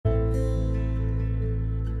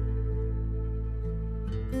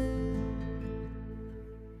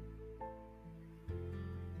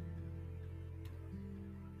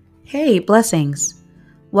Hey, blessings.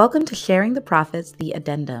 Welcome to Sharing the Prophets, the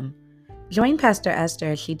Addendum. Join Pastor Esther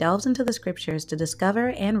as she delves into the scriptures to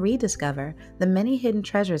discover and rediscover the many hidden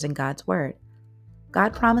treasures in God's Word.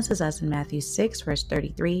 God promises us in Matthew 6, verse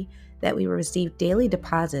 33, that we will receive daily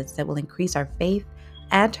deposits that will increase our faith,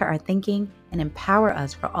 add to our thinking, and empower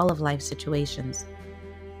us for all of life's situations.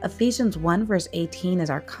 Ephesians 1, verse 18 is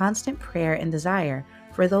our constant prayer and desire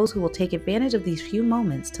for those who will take advantage of these few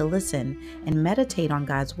moments to listen and meditate on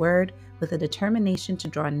God's Word with a determination to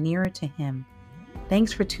draw nearer to Him.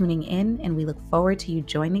 Thanks for tuning in, and we look forward to you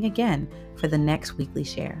joining again for the next weekly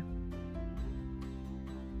share.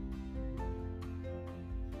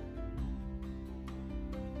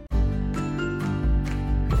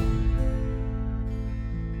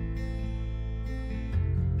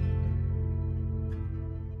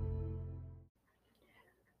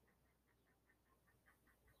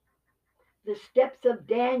 The steps of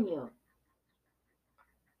Daniel,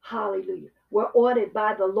 hallelujah, were ordered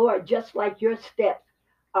by the Lord, just like your steps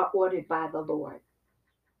are ordered by the Lord.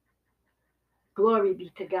 Glory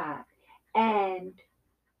be to God. And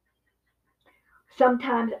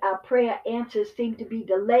sometimes our prayer answers seem to be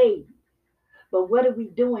delayed, but what are we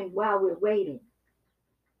doing while we're waiting?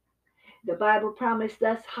 The Bible promised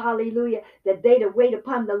us, hallelujah, that they that wait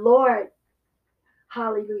upon the Lord,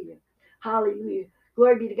 hallelujah, hallelujah,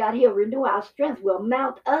 glory be to God, He'll renew our strength, we'll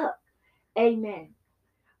mount up, amen.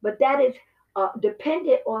 But that is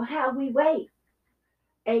dependent on how we wait.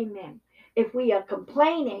 Amen. If we are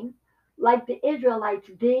complaining like the Israelites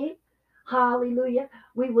did, hallelujah,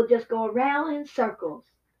 we will just go around in circles.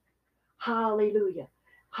 Hallelujah.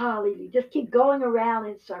 Hallelujah. Just keep going around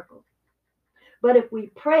in circles. But if we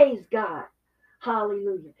praise God,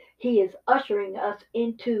 hallelujah, He is ushering us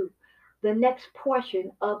into the next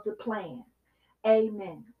portion of the plan.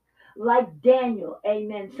 Amen. Like Daniel,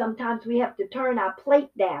 amen. Sometimes we have to turn our plate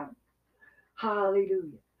down.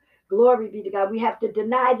 Hallelujah. Glory be to God. We have to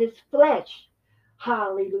deny this flesh.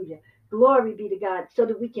 Hallelujah. Glory be to God so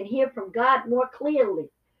that we can hear from God more clearly.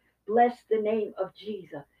 Bless the name of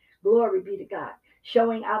Jesus. Glory be to God.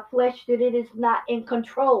 Showing our flesh that it is not in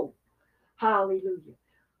control. Hallelujah.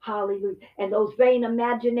 Hallelujah. And those vain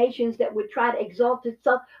imaginations that would try to exalt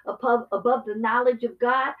itself above the knowledge of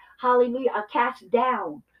God, hallelujah, are cast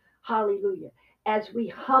down. Hallelujah. As we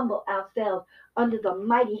humble ourselves under the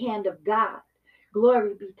mighty hand of God.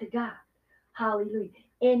 Glory be to God. Hallelujah.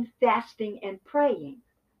 In fasting and praying.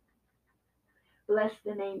 Bless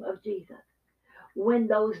the name of Jesus. When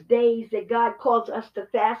those days that God calls us to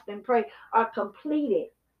fast and pray are completed.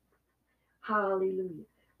 Hallelujah.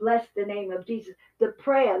 Bless the name of Jesus. The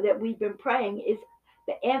prayer that we've been praying is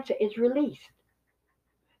the answer is released.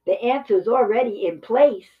 The answer is already in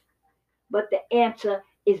place, but the answer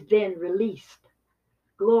is then released.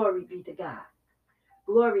 Glory be to God.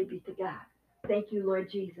 Glory be to God. Thank you, Lord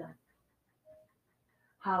Jesus.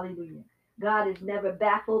 Hallelujah. God is never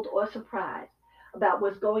baffled or surprised about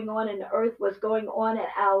what's going on in the earth, what's going on in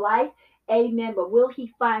our life. Amen. But will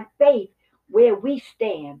He find faith where we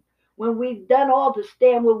stand? When we've done all to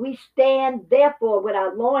stand, will we stand therefore with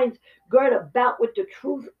our loins girt about with the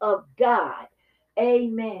truth of God?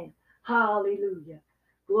 Amen. Hallelujah.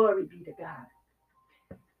 Glory be to God.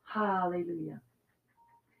 Hallelujah.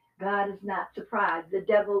 God is not surprised. The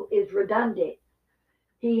devil is redundant.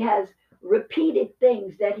 He has repeated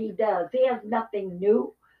things that he does. He has nothing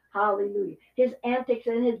new. Hallelujah. His antics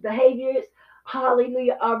and his behaviors,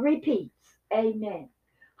 hallelujah, are repeats. Amen.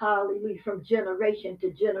 Hallelujah. From generation to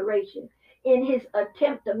generation. In his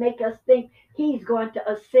attempt to make us think he's going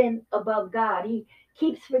to ascend above God, he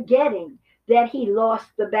keeps forgetting that he lost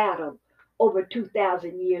the battle over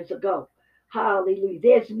 2,000 years ago. Hallelujah.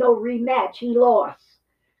 There's no rematch. He lost.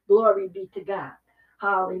 Glory be to God.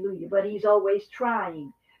 Hallelujah. But he's always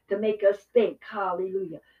trying to make us think,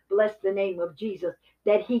 hallelujah. Bless the name of Jesus,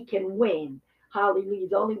 that he can win. Hallelujah.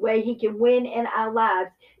 The only way he can win in our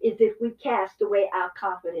lives is if we cast away our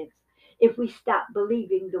confidence, if we stop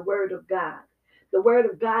believing the word of God. The word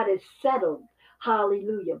of God is settled.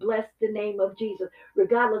 Hallelujah. Bless the name of Jesus.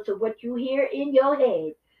 Regardless of what you hear in your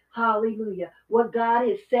head, hallelujah. What God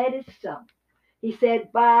has said is so. He said,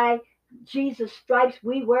 by Jesus' stripes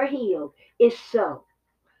we were healed. It's so.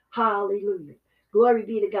 Hallelujah. Glory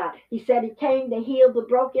be to God. He said he came to heal the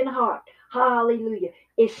broken heart. Hallelujah.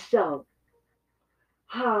 It's so.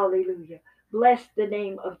 Hallelujah. Bless the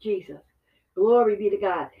name of Jesus. Glory be to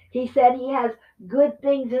God. He said he has good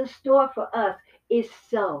things in store for us. It's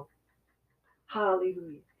so.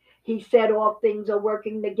 Hallelujah. He said all things are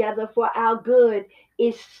working together for our good.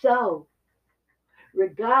 It's so.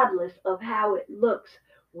 Regardless of how it looks,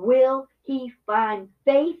 will he find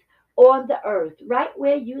faith on the earth, right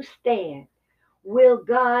where you stand, will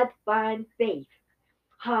God find faith.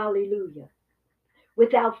 Hallelujah.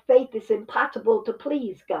 Without faith, it's impossible to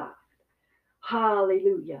please God.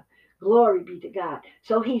 Hallelujah. Glory be to God.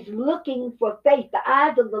 So he's looking for faith. The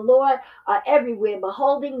eyes of the Lord are everywhere,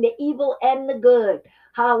 beholding the evil and the good.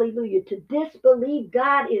 Hallelujah. To disbelieve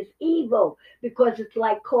God is evil because it's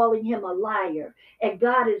like calling him a liar. And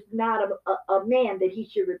God is not a man that he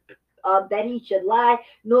should lie,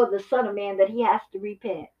 nor the son of man that he has to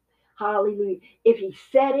repent. Hallelujah. If he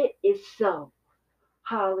said it, it's so.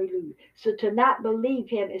 Hallelujah. So to not believe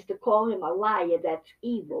him is to call him a liar. That's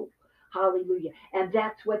evil. Hallelujah. And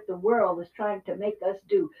that's what the world is trying to make us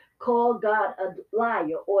do. Call God a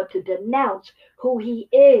liar or to denounce who he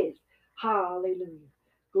is. Hallelujah.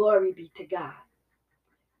 Glory be to God.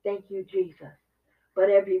 Thank you, Jesus. But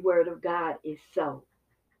every word of God is so.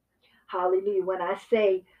 Hallelujah. When I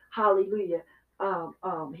say hallelujah,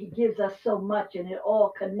 he gives us so much and it all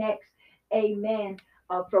connects. Amen.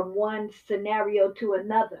 From one scenario to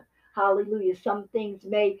another. Hallelujah. Some things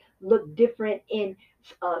may look different in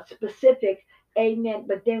specifics. Amen.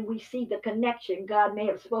 But then we see the connection. God may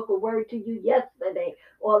have spoke a word to you yesterday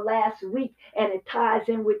or last week, and it ties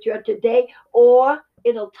in with your today, or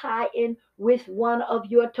it'll tie in with one of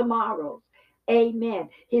your tomorrows. Amen.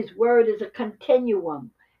 His word is a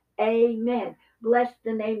continuum. Amen. Bless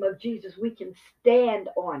the name of Jesus. We can stand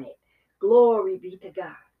on it. Glory be to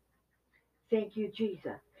God. Thank you,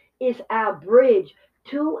 Jesus. It's our bridge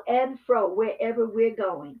to and fro wherever we're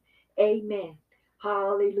going. Amen.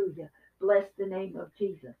 Hallelujah. Bless the name of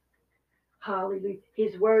Jesus. Hallelujah.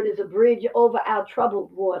 His word is a bridge over our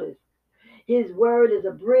troubled waters. His word is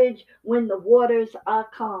a bridge when the waters are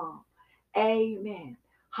calm. Amen.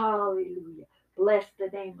 Hallelujah. Bless the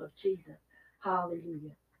name of Jesus.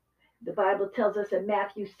 Hallelujah. The Bible tells us in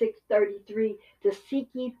Matthew 6:33 to seek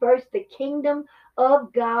ye first the kingdom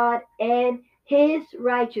of God and his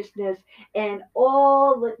righteousness, and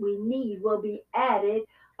all that we need will be added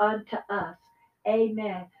unto us.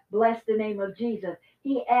 Amen. Bless the name of Jesus.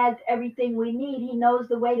 He adds everything we need. He knows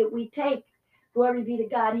the way that we take. Glory be to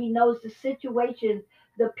God. He knows the situations,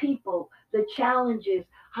 the people, the challenges,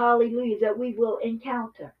 hallelujah, that we will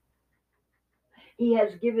encounter. He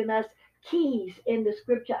has given us keys in the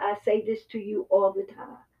scripture. I say this to you all the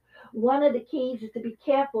time. One of the keys is to be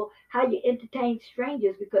careful how you entertain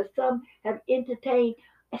strangers because some have entertained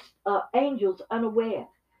angels unaware.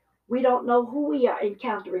 We don't know who we are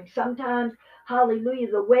encountering. Sometimes, hallelujah,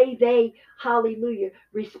 the way they, hallelujah,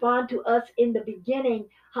 respond to us in the beginning,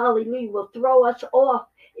 hallelujah, will throw us off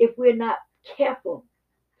if we're not careful.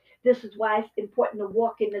 This is why it's important to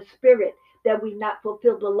walk in the spirit that we not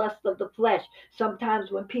fulfill the lust of the flesh. Sometimes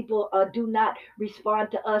when people do not respond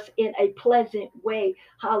to us in a pleasant way,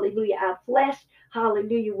 hallelujah, our flesh,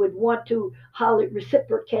 hallelujah, would want to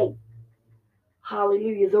reciprocate,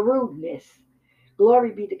 hallelujah, the rudeness.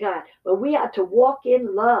 Glory be to God. But we are to walk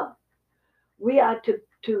in love. We are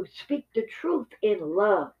to speak the truth in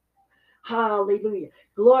love. Hallelujah.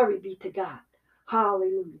 Glory be to God.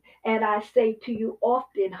 Hallelujah. And I say to you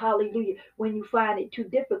often, hallelujah, when you find it too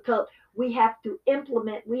difficult, we have to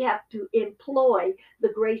implement, we have to employ the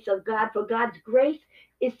grace of God. For God's grace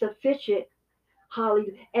is sufficient.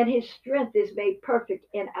 Hallelujah. And his strength is made perfect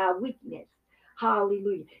in our weakness.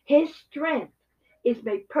 Hallelujah. His strength is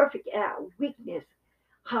made perfect in our weakness.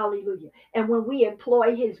 Hallelujah. And when we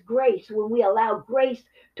employ his grace, when we allow grace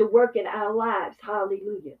to work in our lives,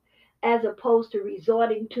 hallelujah, as opposed to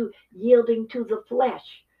resorting to yielding to the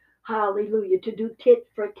flesh, hallelujah, to do tit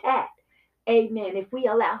for tat. Amen. If we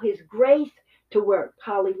allow his grace to work,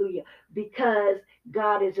 hallelujah, because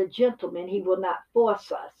God is a gentleman, he will not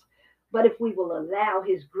force us. But if we will allow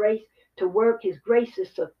his grace to work, his grace is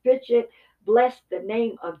sufficient. Bless the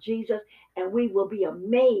name of Jesus, and we will be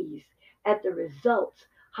amazed at the results,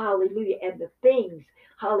 hallelujah, and the things,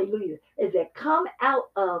 hallelujah, is that come out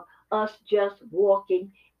of us just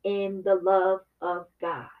walking in the love of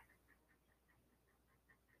God.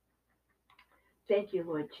 Thank you,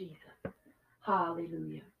 Lord Jesus.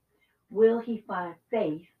 Hallelujah. Will he find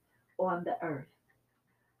faith on the earth?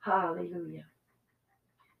 Hallelujah.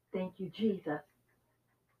 Thank you, Jesus.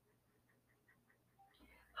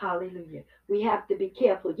 Hallelujah. We have to be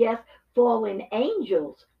careful. Yes, fallen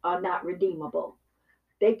angels are not redeemable.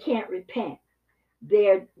 They can't repent.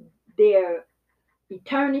 Their their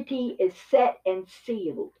eternity is set and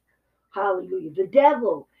sealed. Hallelujah. The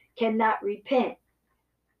devil cannot repent.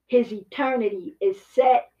 His eternity is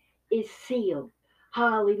set, is sealed.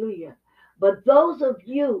 Hallelujah. But those of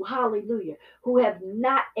you, hallelujah, who have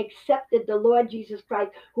not accepted the Lord Jesus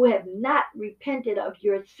Christ, who have not repented of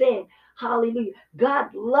your sin, Hallelujah.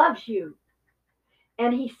 God loves you.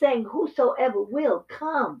 And he's saying, whosoever will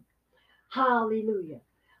come. Hallelujah.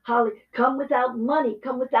 Hallelujah. Come without money,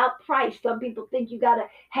 come without price. Some people think you got to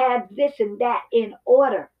have this and that in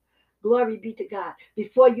order. Glory be to God.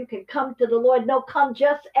 Before you can come to the Lord, no, come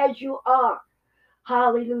just as you are.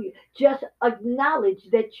 Hallelujah. Just acknowledge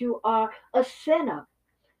that you are a sinner.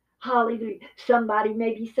 Hallelujah. Somebody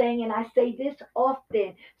may be saying, and I say this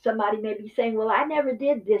often, somebody may be saying, well, I never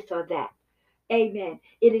did this or that. Amen.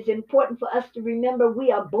 It is important for us to remember we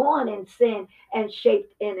are born in sin and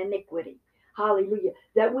shaped in iniquity. Hallelujah.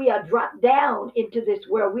 That we are dropped down into this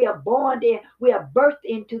world. We are born in, we are birthed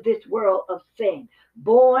into this world of sin.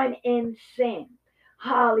 Born in sin.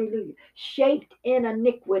 Hallelujah. Shaped in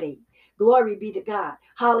iniquity. Glory be to God.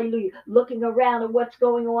 Hallelujah. Looking around at what's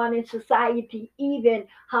going on in society, even,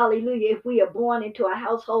 hallelujah, if we are born into a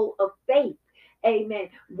household of faith. Amen.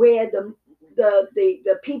 Where the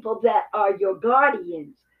people that are your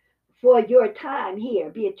guardians for your time here,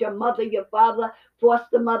 be it your mother, your father,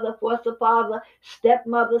 foster mother, foster father,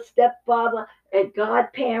 stepmother, stepfather, and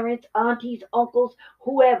godparents, aunties, uncles,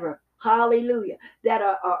 whoever, hallelujah, that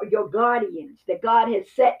are your guardians, that God has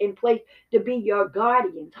set in place to be your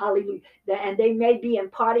guardians, hallelujah, and they may be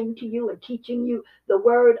imparting to you and teaching you the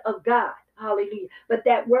word of God. Hallelujah. But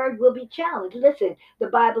that word will be challenged. Listen, the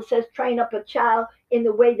Bible says, train up a child in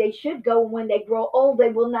the way they should go. And when they grow old, they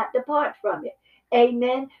will not depart from it.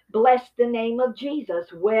 Amen. Bless the name of Jesus.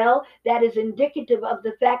 Well, that is indicative of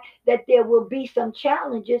the fact that there will be some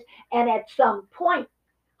challenges. And at some point,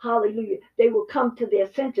 hallelujah, they will come to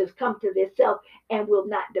their senses, come to their self, and will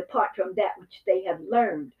not depart from that which they have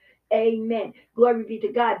learned. Amen. Glory be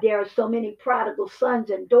to God. There are so many prodigal sons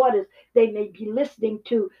and daughters. They may be listening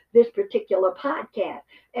to this particular podcast.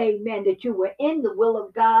 Amen. That you were in the will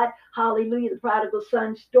of God. Hallelujah. The prodigal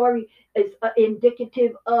son story is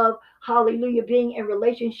indicative of, hallelujah, being in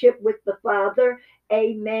relationship with the Father.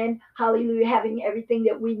 Amen. Hallelujah. Having everything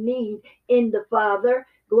that we need in the Father.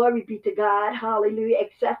 Glory be to God. Hallelujah.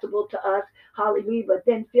 Accessible to us. Hallelujah. But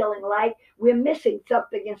then feeling like we're missing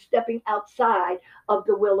something and stepping outside of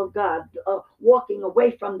the will of God, walking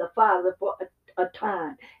away from the Father for a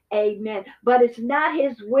time. Amen. But it's not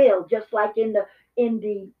his will, just like in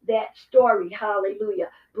that story. Hallelujah.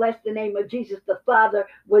 Bless the name of Jesus. The Father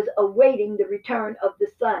was awaiting the return of the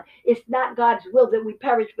Son. It's not God's will that we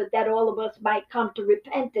perish, but that all of us might come to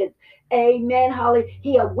repentance. Amen. Hallelujah.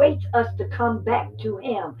 He awaits us to come back to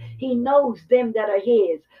him. He knows them that are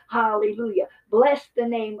his. Hallelujah. Bless the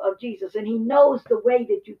name of Jesus. And he knows the way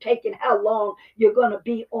that you take and how long you're going to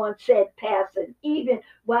be on said paths. And even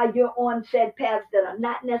while you're on said paths that are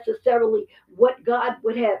not necessarily what God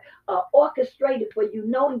would have orchestrated for you,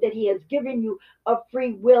 knowing that he has given you a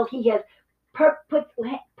free will, he has put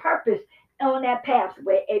purpose on that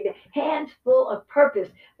pathway. Amen. Hands full of purpose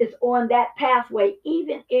is on that pathway,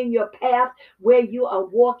 even in your path where you are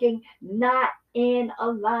walking not in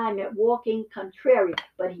alignment, walking contrary,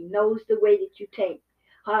 but he knows the way that you take.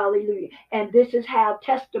 Hallelujah. And this is how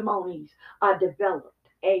testimonies are developed.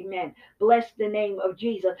 Amen. Bless the name of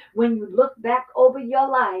Jesus. When you look back over your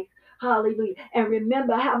life, hallelujah, and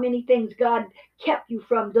remember how many things God kept you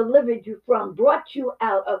from, delivered you from, brought you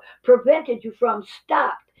out of, prevented you from,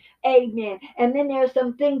 stopped. Amen. And then there are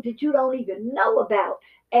some things that you don't even know about.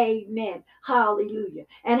 Amen. Hallelujah.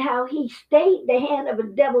 And how he stayed the hand of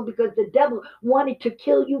the devil because the devil wanted to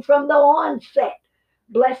kill you from the onset.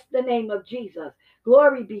 Bless the name of Jesus.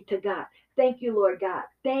 Glory be to God. Thank you, Lord God.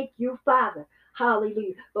 Thank you, Father.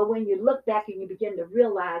 Hallelujah. But when you look back and you begin to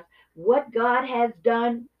realize what God has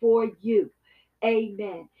done for you,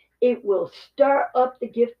 amen, it will stir up the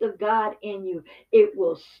gift of God in you. It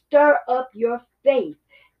will stir up your faith.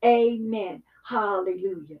 Amen.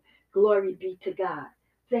 Hallelujah. Glory be to God.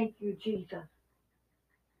 Thank you, Jesus.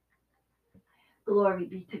 Glory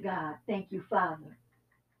be to God. Thank you, Father.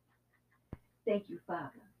 Thank you, Father.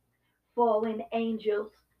 Fallen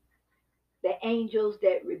angels, the angels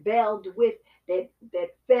that rebelled with, that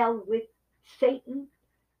fell with Satan.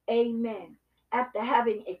 Amen. After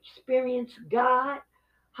having experienced God,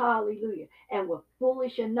 hallelujah, and were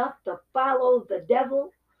foolish enough to follow the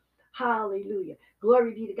devil, hallelujah.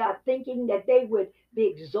 Glory be to God, thinking that they would be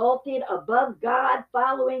exalted above God,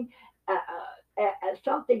 following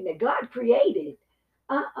something that God created.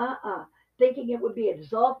 Thinking it would be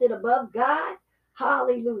exalted above God.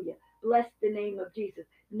 Hallelujah. Bless the name of Jesus.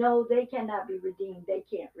 No, they cannot be redeemed. They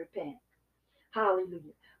can't repent.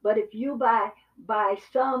 Hallelujah. But if you by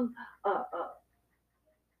some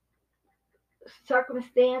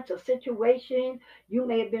circumstance or situation, you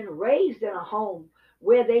may have been raised in a home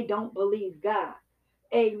where they don't believe God.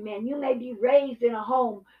 Amen. You may be raised in a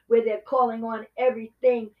home where they're calling on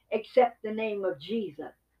everything except the name of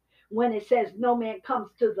Jesus. When it says no man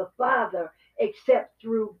comes to the Father except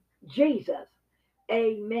through Jesus.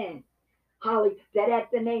 Amen. Holly, that at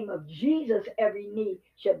the name of Jesus every knee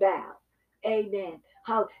shall bow. Amen.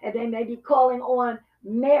 And they may be calling on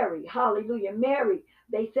Mary. Hallelujah. Mary.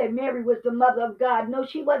 They said Mary was the mother of God. No,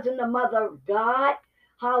 she wasn't the mother of God.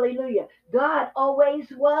 Hallelujah. God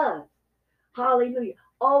always was. Hallelujah.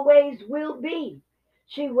 Always will be.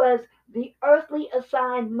 She was the earthly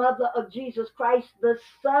assigned mother of Jesus Christ, the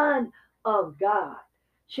Son of God.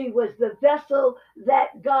 She was the vessel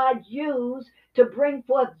that God used to bring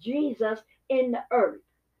forth Jesus in the earth.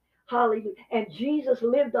 Hallelujah. And Jesus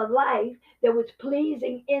lived a life that was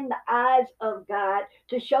pleasing in the eyes of God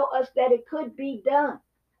to show us that it could be done.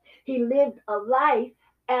 He lived a life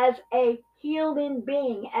as a human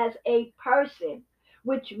being, as a person,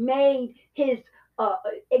 which made his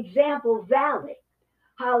example valid.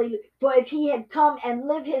 Hallelujah. For if he had come and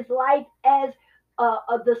lived his life as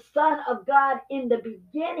the Son of God in the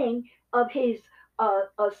beginning of his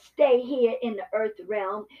stay here in the earth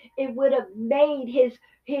realm, it would have made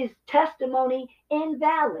his testimony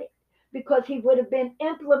invalid because he would have been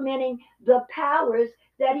implementing the powers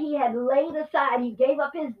that he had laid aside. He gave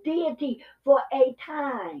up his deity for a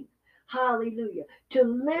time. Hallelujah. To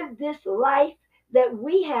live this life that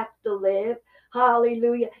we have to live.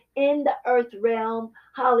 Hallelujah. In the earth realm.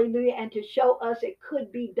 Hallelujah. And to show us it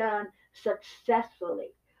could be done successfully.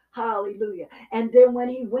 Hallelujah. And then when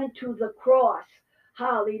he went to the cross,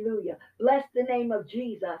 hallelujah. Bless the name of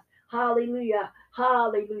Jesus. Hallelujah.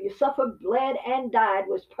 Hallelujah. Suffered, bled, and died,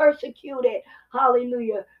 was persecuted.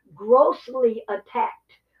 Hallelujah. Grossly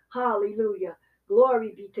attacked. Hallelujah.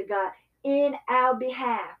 Glory be to God. In our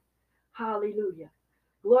behalf. Hallelujah.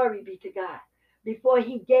 Glory be to God. Before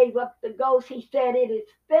he gave up the ghost, he said, "It is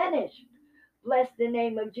finished." Bless the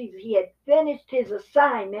name of Jesus. He had finished his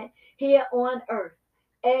assignment here on earth.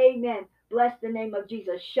 Amen. Bless the name of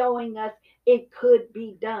Jesus, showing us it could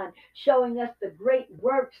be done, showing us the great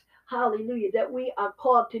works, hallelujah, that we are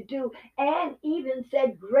called to do, and even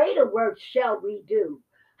said, "Greater works shall we do."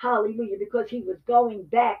 Hallelujah, because he was going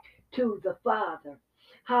back to the Father.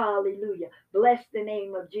 Hallelujah. Bless the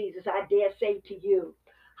name of Jesus. I dare say to you,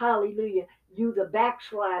 hallelujah, you the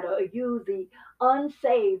backslider, or you the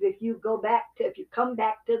unsaved, if you come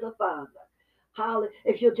back to the Father, hallelujah,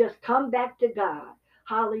 if you'll just come back to God,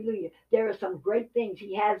 hallelujah, there are some great things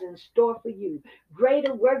he has in store for you.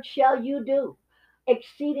 Greater work shall you do,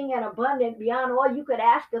 exceeding and abundant beyond all you could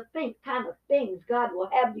ask or think, kind of things God will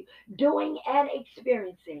have you doing and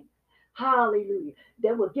experiencing. Hallelujah.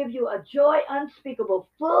 That will give you a joy unspeakable,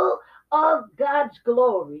 full of God's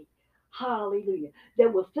glory. Hallelujah.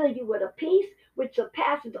 That will fill you with a peace which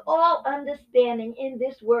surpasses all understanding in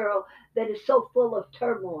this world that is so full of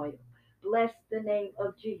turmoil. Bless the name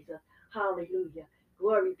of Jesus. Hallelujah.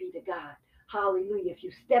 Glory be to God. Hallelujah. If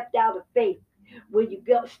you stepped out of faith, will you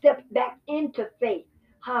go step back into faith?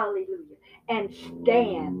 Hallelujah. And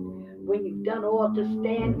stand. When you've done all to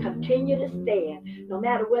stand, continue to stand. No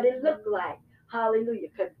matter what it looked like. Hallelujah.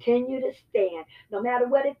 Continue to stand. No matter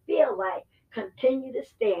what it feel like. Continue to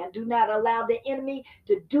stand. Do not allow the enemy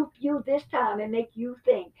to dupe you this time and make you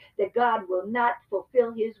think that God will not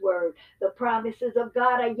fulfill his word. The promises of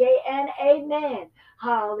God are yea and amen.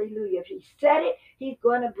 Hallelujah. If he said it, he's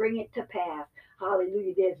going to bring it to pass.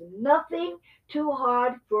 Hallelujah. There's nothing too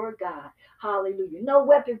hard for God. Hallelujah. No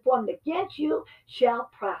weapon formed against you shall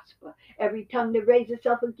prosper. Every tongue that raises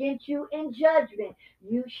itself against you in judgment,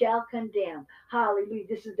 you shall condemn. Hallelujah.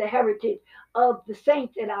 This is the heritage of the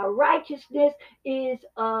saints, and our righteousness is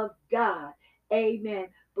of God. Amen.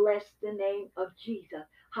 Bless the name of Jesus.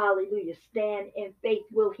 Hallelujah. Stand in faith.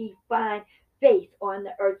 Will he find faith on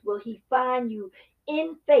the earth? Will he find you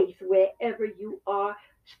in faith wherever you are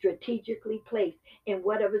strategically placed? In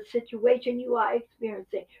whatever situation you are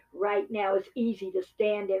experiencing right now, it's easy to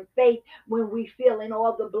stand in faith when we feel in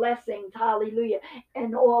all the blessings, hallelujah,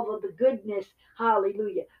 and all of the goodness,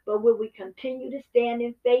 hallelujah. But will we continue to stand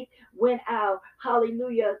in faith when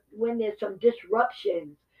hallelujah, when there's some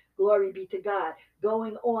disruptions, glory be to God,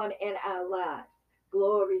 going on in our lives?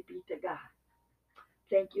 Glory be to God.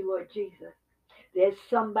 Thank you, Lord Jesus. There's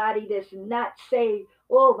somebody that's not saved.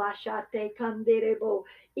 Oh, Vashate Kanderebo,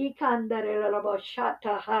 Ikandarebo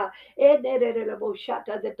Shataha, Ederebo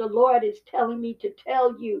Shata, that the Lord is telling me to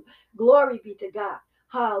tell you. Glory be to God.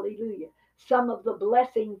 Hallelujah. Some of the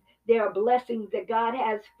blessings, there are blessings that God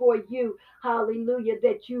has for you. Hallelujah.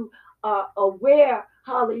 That you are aware,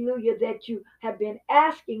 hallelujah, that you have been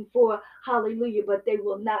asking for, hallelujah, but they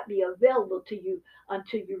will not be available to you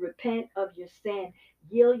until you repent of your sin.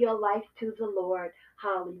 Yield your life to the Lord,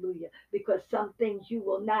 hallelujah, because some things you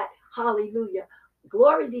will not, hallelujah,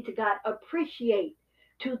 glory be to God, appreciate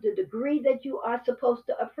to the degree that you are supposed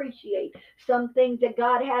to appreciate. Some things that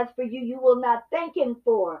God has for you, you will not thank Him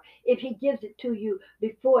for if He gives it to you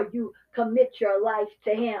before you commit your life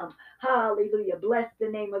to Him. Hallelujah. Bless the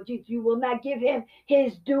name of Jesus. You will not give Him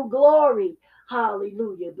His due glory.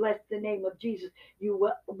 Hallelujah. Bless the name of Jesus.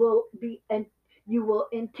 You will be, and you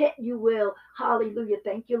will, hallelujah.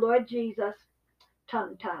 Thank you, Lord Jesus.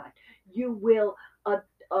 Tongue tied. You will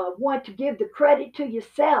want to give the credit to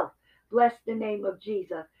yourself. Bless the name of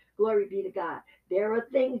Jesus. Glory be to God. There are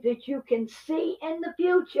things that you can see in the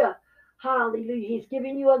future. Hallelujah. He's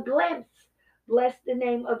giving you a glimpse. Bless the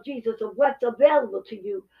name of Jesus of what's available to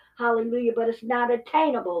you. Hallelujah. But it's not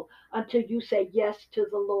attainable until you say yes to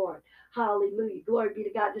the Lord. Hallelujah. Glory be to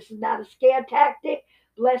God. This is not a scare tactic.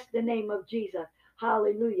 Bless the name of Jesus.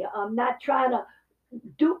 Hallelujah. I'm not trying to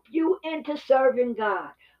dupe you into serving God.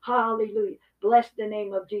 Hallelujah. Bless the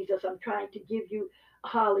name of Jesus. I'm trying to give you,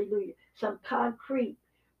 hallelujah, some concrete,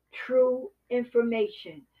 true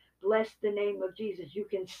information. Bless the name of Jesus. You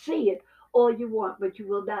can see it all you want, but you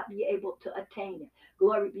will not be able to attain it.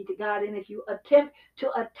 Glory be to God. And if you attempt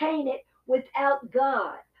to attain it without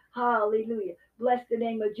God, hallelujah, bless the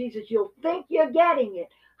name of Jesus, you'll think you're getting it.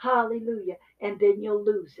 Hallelujah. And then you'll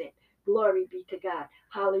lose it. Glory be to God.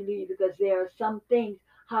 Hallelujah. Because there are some things,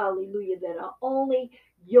 hallelujah, that are only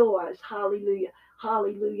yours. Hallelujah.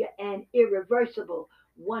 Hallelujah. And irreversible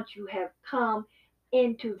once you have come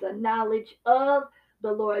into the knowledge of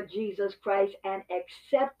the Lord Jesus Christ and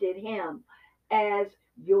accepted Him as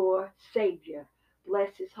your Savior.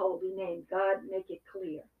 Bless His holy name. God, make it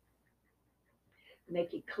clear.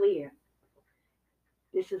 Make it clear.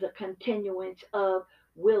 This is a continuance of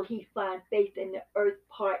Will He Find Faith in the Earth,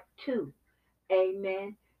 Part 2.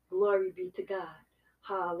 Amen. Glory be to God.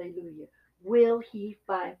 Hallelujah. Will He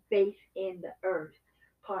find faith in the earth?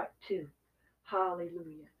 Part 2.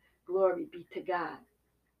 Hallelujah. Glory be to God.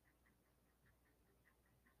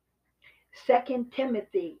 2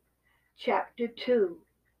 Timothy chapter 2,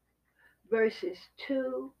 verses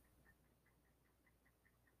 2,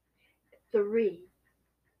 3,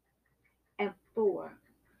 and 4.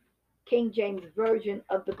 King James Version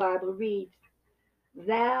of the Bible reads,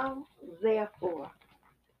 Thou therefore,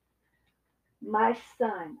 my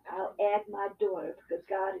son, I'll add my daughter because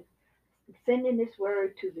God is sending this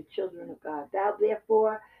word to the children of God. Thou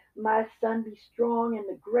therefore, my son, be strong in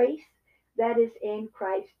the grace that is in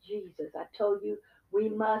Christ Jesus. I told you we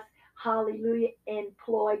must, hallelujah,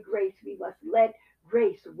 employ grace. We must let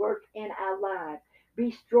grace work in our lives.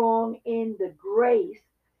 Be strong in the grace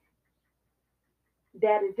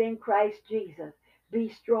that is in Christ Jesus. Be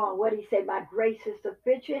strong. What he said, my grace is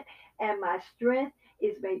sufficient and my strength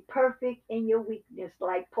is made perfect in your weakness.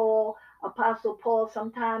 Like Paul, Apostle Paul,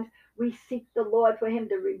 sometimes we seek the Lord for him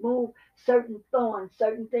to remove certain thorns,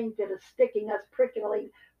 certain things that are sticking us,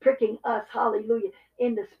 pricking us, hallelujah,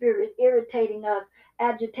 in the spirit, irritating us,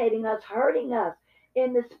 agitating us, hurting us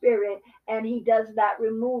in the spirit, and he does not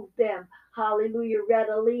remove them, hallelujah,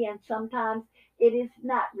 readily, and sometimes it is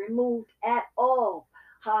not removed at all.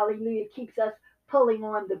 Hallelujah. Keeps us pulling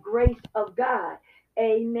on the grace of God.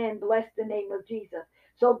 Amen. Bless the name of Jesus.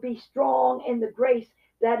 So be strong in the grace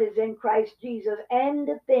that is in Christ Jesus and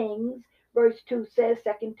the things, verse 2 says,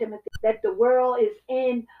 2 Timothy, that the world is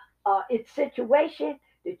in its situation,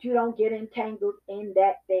 that you don't get entangled in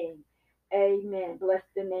that thing. Amen. Bless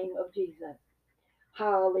the name of Jesus.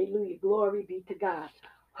 Hallelujah. Glory be to God.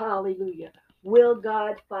 Hallelujah. Will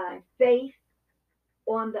God find faith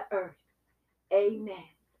on the earth? Amen.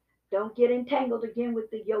 Don't get entangled again with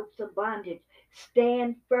the yokes of bondage.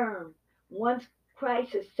 Stand firm. Once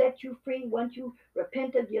Christ has set you free, once you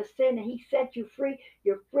repent of your sin and he set you free,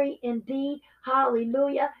 you're free indeed.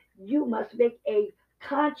 Hallelujah. You must make a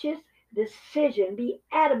conscious decision. Be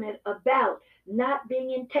adamant about not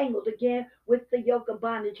being entangled again with the yoke of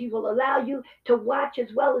bondage. He will allow you to watch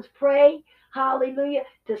as well as pray. Hallelujah.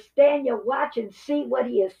 To stand your watch and see what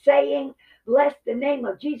he is saying. Bless the name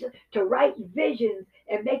of Jesus. To write visions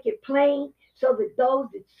and make it plain so that those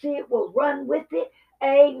that see it will run with it.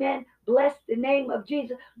 Amen. Bless the name of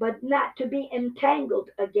Jesus, but not to be entangled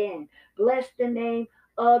again. Bless the name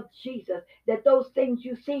of Jesus. That those things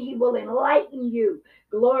you see, he will enlighten you.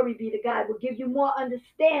 Glory be to God. Will give you more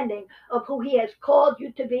understanding of who he has called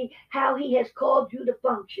you to be, how he has called you to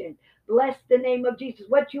function. Bless the name of Jesus.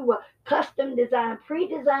 What you were custom designed,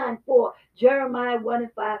 pre-designed for, Jeremiah 1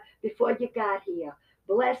 and 5, before you got here.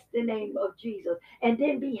 Bless the name of Jesus. And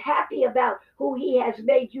then be happy about who he has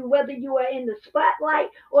made you. Whether you are in the spotlight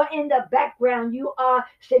or in the background, you are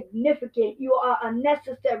significant. You are a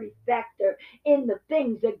necessary factor in the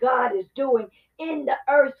things that God is doing in the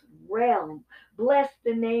earth realm. Bless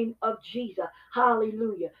the name of Jesus.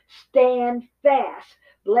 Hallelujah. Stand fast.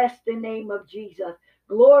 Bless the name of Jesus.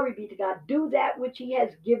 Glory be to God. Do that which he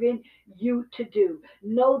has given you to do.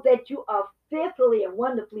 Know that you are fearfully and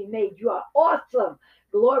wonderfully made. You are awesome.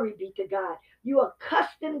 Glory be to God. You are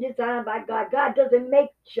custom designed by God. God doesn't make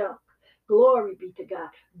junk. Glory be to God.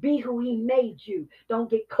 Be who he made you. Don't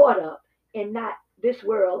get caught up in not this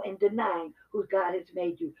world and denying who God has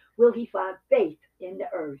made you. Will he find faith in the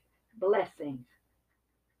earth? Blessings.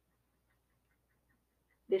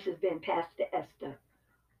 This has been Pastor Esther,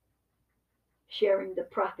 sharing the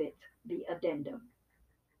prophets, the addendum.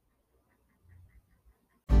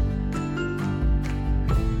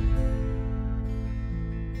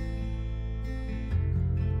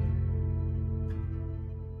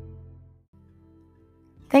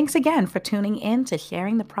 Thanks again for tuning in to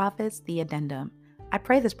Sharing the Prophets, the Addendum. I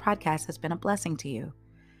pray this podcast has been a blessing to you.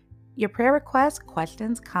 Your prayer requests,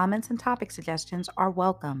 questions, comments, and topic suggestions are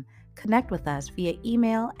welcome. Connect with us via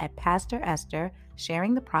email at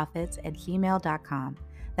pastoresthersharingtheprophets@gmail.com.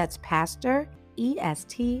 That's Pastor,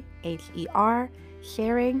 ESTHER,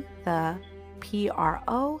 sharing the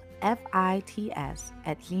PROFITS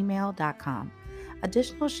 @gmail.com.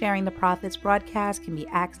 Additional Sharing the Prophets broadcasts can be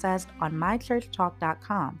accessed on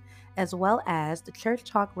mychurchtalk.com as well as the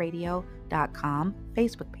churchtalkradio.com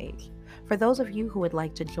Facebook page. For those of you who would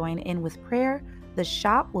like to join in with prayer, the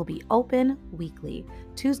shop will be open weekly,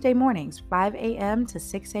 Tuesday mornings, 5 a.m. to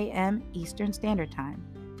 6 a.m. Eastern Standard Time.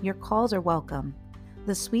 Your calls are welcome.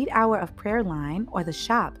 The Sweet Hour of Prayer line, or the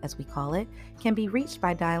shop as we call it, can be reached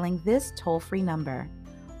by dialing this toll-free number,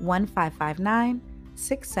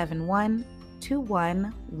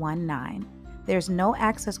 1-559-671-2119. There's no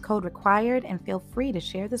access code required, and feel free to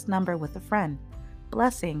share this number with a friend.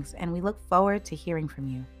 Blessings, and we look forward to hearing from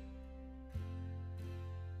you.